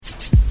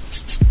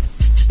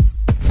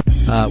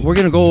We're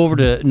going to go over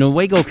to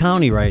Newaygo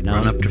County right now.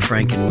 Run up to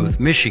Frankenmuth,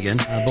 Michigan.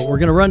 But we're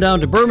going to run down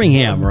to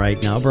Birmingham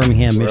right now,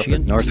 Birmingham, We're Michigan.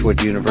 up at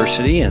Northwood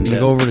University and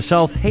Go over to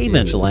South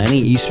Haven, Ypsilanti,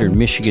 Eastern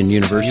Michigan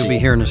University. You'll be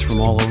hearing us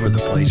from all over the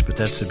place, but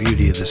that's the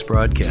beauty of this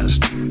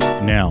broadcast.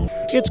 Now,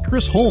 it's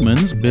Chris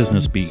Holman's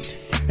Business Beat.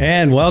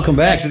 And welcome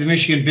back to the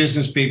Michigan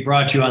Business Beat,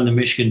 brought to you on the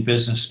Michigan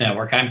Business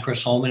Network. I'm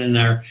Chris Holman in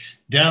our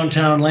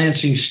downtown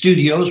Lansing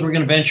studios. We're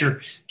going to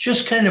venture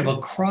just kind of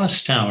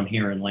across town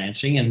here in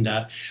Lansing, and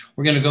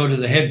we're going to go to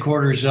the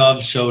headquarters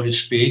of, so to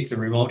speak, the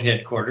remote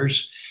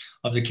headquarters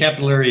of the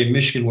Capital Area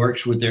Michigan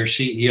Works with their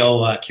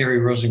CEO, Carrie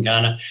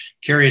Rosingana.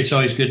 Carrie, it's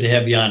always good to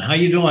have you on. How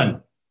you doing?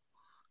 I'm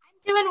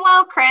doing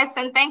well, Chris,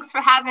 and thanks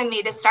for having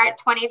me to start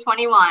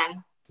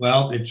 2021.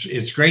 Well,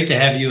 it's great to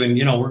have you, and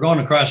we're going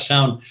across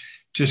town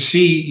to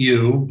see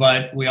you,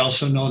 but we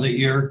also know that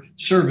your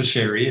service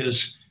area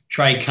is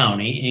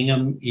Tri-County,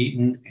 Ingham,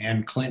 Eaton,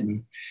 and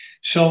Clinton.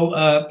 So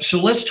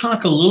let's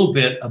talk a little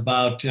bit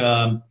about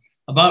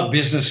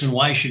business and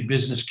why should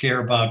business care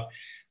about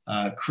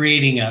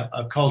creating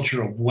a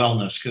culture of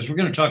wellness, because we're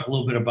going to talk a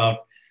little bit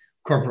about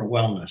corporate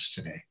wellness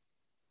today.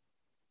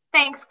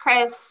 Thanks,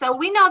 Chris. So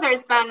we know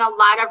there's been a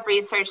lot of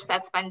research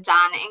that's been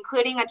done,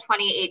 including a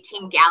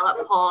 2018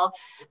 Gallup poll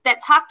that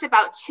talked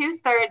about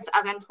 2/3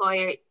 of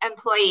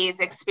employees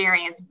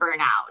experience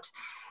burnout.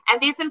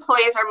 And these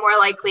employees are more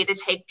likely to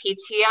take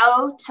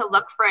PTO, to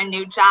look for a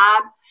new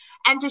job,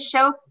 and to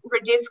show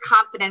reduced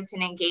confidence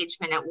and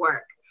engagement at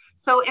work.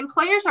 So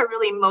employers are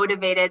really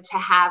motivated to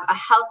have a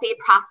healthy,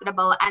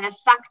 profitable, and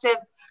effective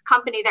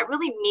company that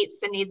really meets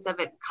the needs of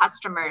its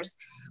customers,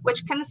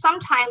 which can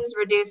sometimes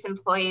reduce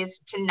employees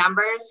to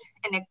numbers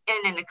in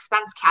an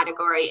expense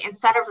category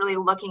instead of really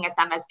looking at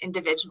them as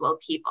individual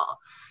people.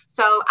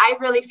 So I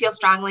really feel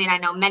strongly, and I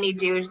know many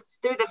do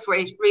through this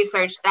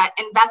research, that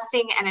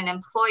investing in an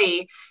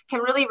employee can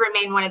really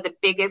remain one of the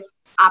biggest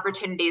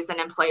opportunities that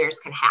employers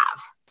can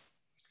have.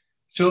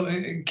 So,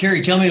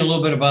 Carrie, tell me a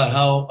little bit about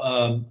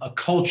how a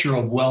culture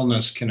of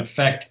wellness can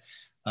affect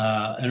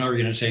an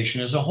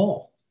organization as a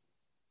whole.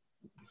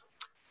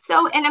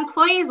 So an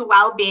employee's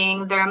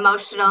well-being, their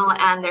emotional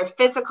and their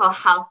physical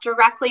health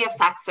directly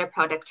affects their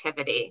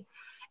productivity.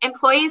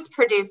 Employees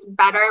produce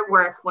better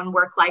work when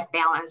work-life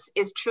balance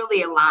is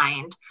truly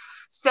aligned.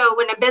 So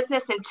when a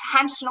business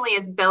intentionally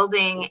is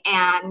building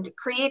and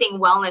creating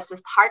wellness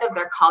as part of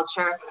their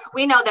culture,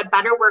 we know that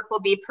better work will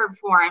be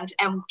performed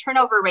and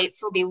turnover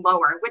rates will be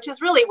lower, which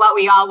is really what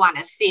we all want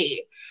to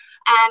see.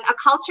 And a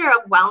culture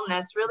of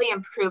wellness really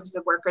improves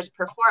the worker's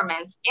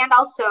performance and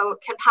also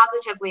can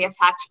positively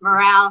affect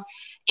morale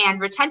and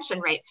retention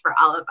rates for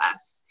all of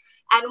us.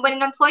 And when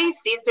an employee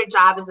sees their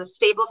job as a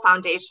stable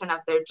foundation of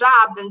their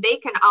job, then they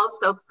can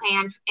also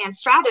plan and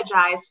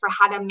strategize for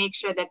how to make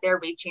sure that they're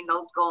reaching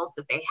those goals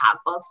that they have,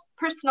 both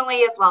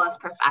personally as well as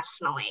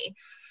professionally.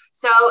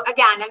 So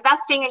again,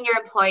 investing in your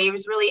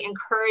employees really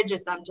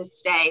encourages them to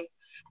stay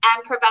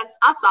and prevents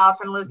us all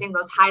from losing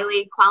those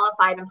highly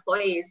qualified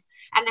employees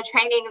and the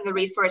training and the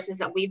resources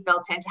that we've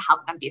built in to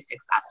help them be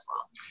successful.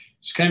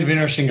 It's kind of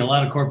interesting. A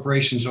lot of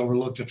corporations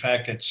overlook the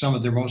fact that some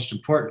of their most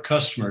important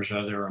customers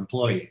are their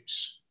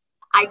employees.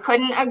 I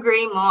couldn't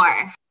agree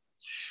more.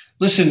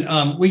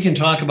 Listen, we can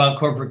talk about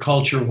corporate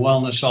culture of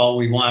wellness all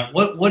we want.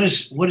 What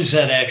does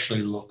that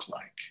actually look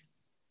like?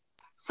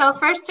 So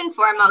first and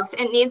foremost,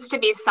 it needs to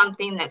be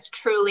something that's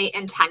truly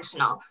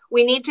intentional.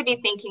 We need to be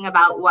thinking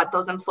about what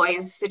those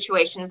employees'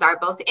 situations are,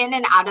 both in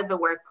and out of the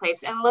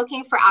workplace, and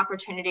looking for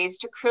opportunities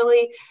to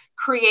really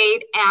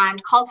create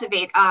and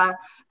cultivate an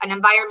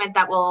environment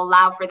that will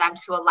allow for them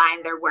to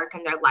align their work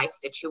and their life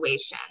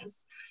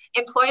situations.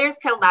 Employers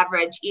can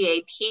leverage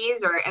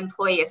EAPs or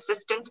employee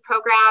assistance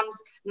programs,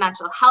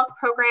 mental health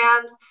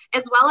programs,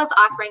 as well as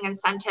offering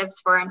incentives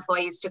for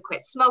employees to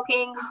quit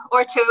smoking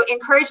or to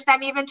encourage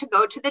them even to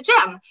go to the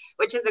gym,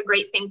 which is a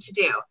great thing to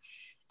do.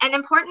 An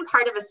important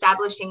part of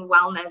establishing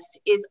wellness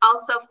is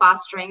also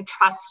fostering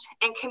trust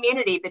and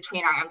community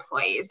between our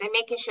employees and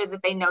making sure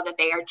that they know that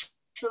they are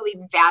truly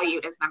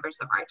valued as members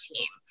of our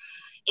team.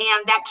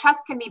 And that trust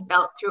can be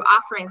built through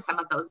offering some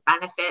of those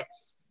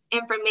benefits,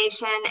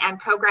 information, and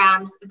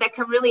programs that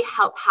can really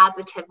help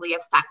positively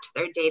affect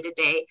their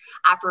day-to-day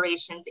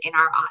operations in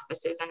our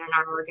offices and in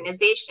our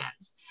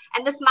organizations.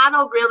 And this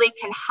model really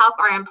can help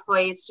our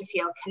employees to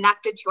feel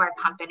connected to our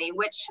company,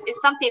 which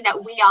is something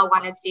that we all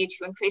want to see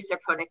to increase their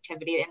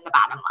productivity in the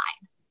bottom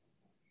line.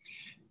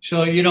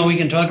 So, we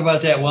can talk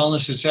about that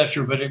wellness, et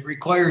cetera, but it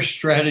requires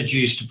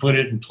strategies to put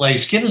it in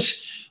place. Give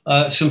us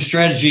some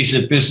strategies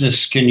that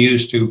business can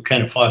use to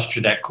kind of foster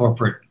that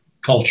corporate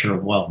culture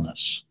of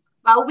wellness.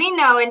 Well, we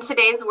know in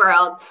today's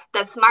world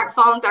that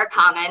smartphones are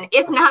common,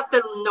 if not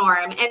the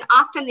norm, and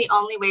often the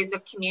only ways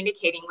of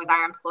communicating with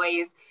our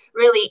employees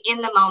really in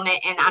the moment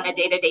and on a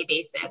day-to-day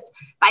basis.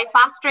 By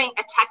fostering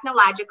a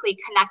technologically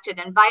connected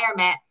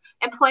environment,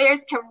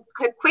 employers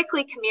could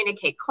quickly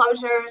communicate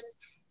closures,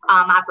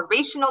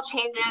 operational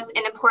changes,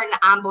 and important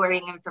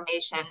onboarding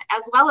information,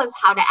 as well as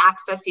how to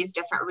access these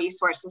different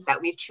resources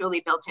that we've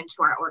truly built into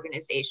our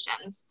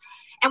organizations.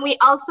 And we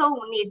also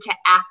need to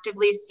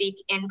actively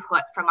seek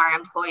input from our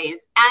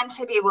employees and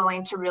to be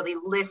willing to really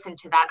listen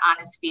to that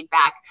honest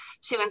feedback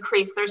to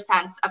increase their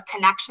sense of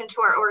connection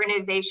to our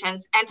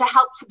organizations and to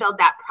help to build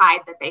that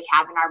pride that they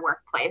have in our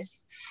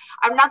workplace.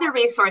 Another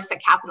resource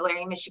that Capital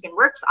Area Michigan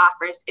Works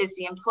offers is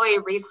the Employee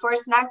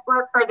Resource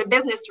Network, or the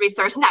Business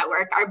Resource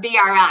Network, or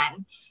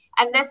BRN.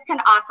 And this can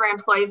offer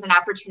employees an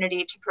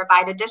opportunity to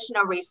provide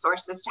additional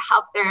resources to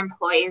help their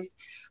employees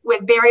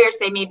with barriers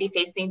they may be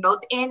facing both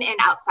in and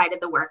outside of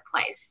the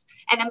workplace.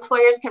 And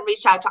employers can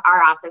reach out to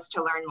our office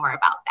to learn more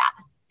about that.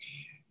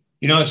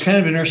 You know, it's kind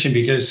of interesting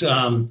because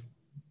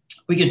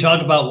we can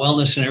talk about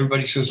wellness and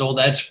everybody says, oh,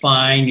 that's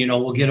fine. You know,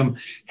 we'll get them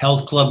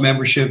health club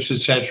memberships,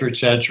 et cetera, et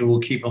cetera. We'll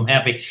keep them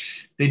happy.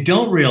 They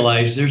don't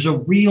realize there's a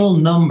real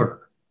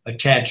number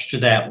attached to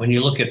that. When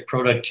you look at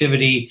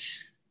productivity,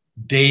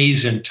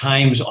 days and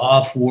times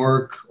off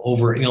work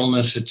over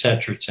illness, et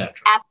cetera, et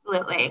cetera.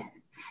 Absolutely.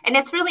 And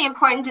it's really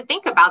important to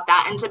think about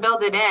that and to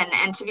build it in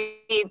and to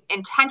be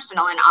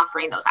intentional in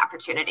offering those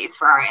opportunities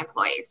for our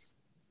employees.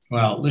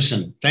 Well,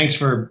 listen, thanks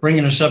for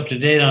bringing us up to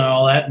date on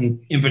all that,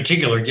 and in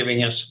particular,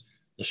 giving us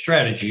the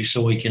strategy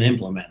so we can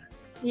implement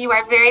it. You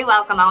are very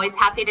welcome. Always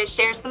happy to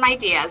share some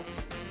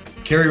ideas.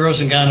 Carrie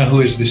Rosingana,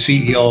 who is the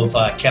CEO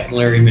of Capital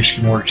Area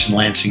Michigan Works in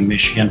Lansing,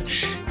 Michigan.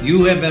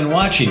 You have been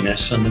watching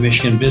this on the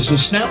Michigan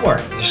Business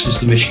Network. This is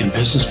the Michigan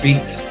Business Beat.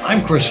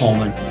 I'm Chris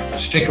Holman.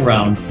 Stick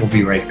around. We'll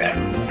be right back.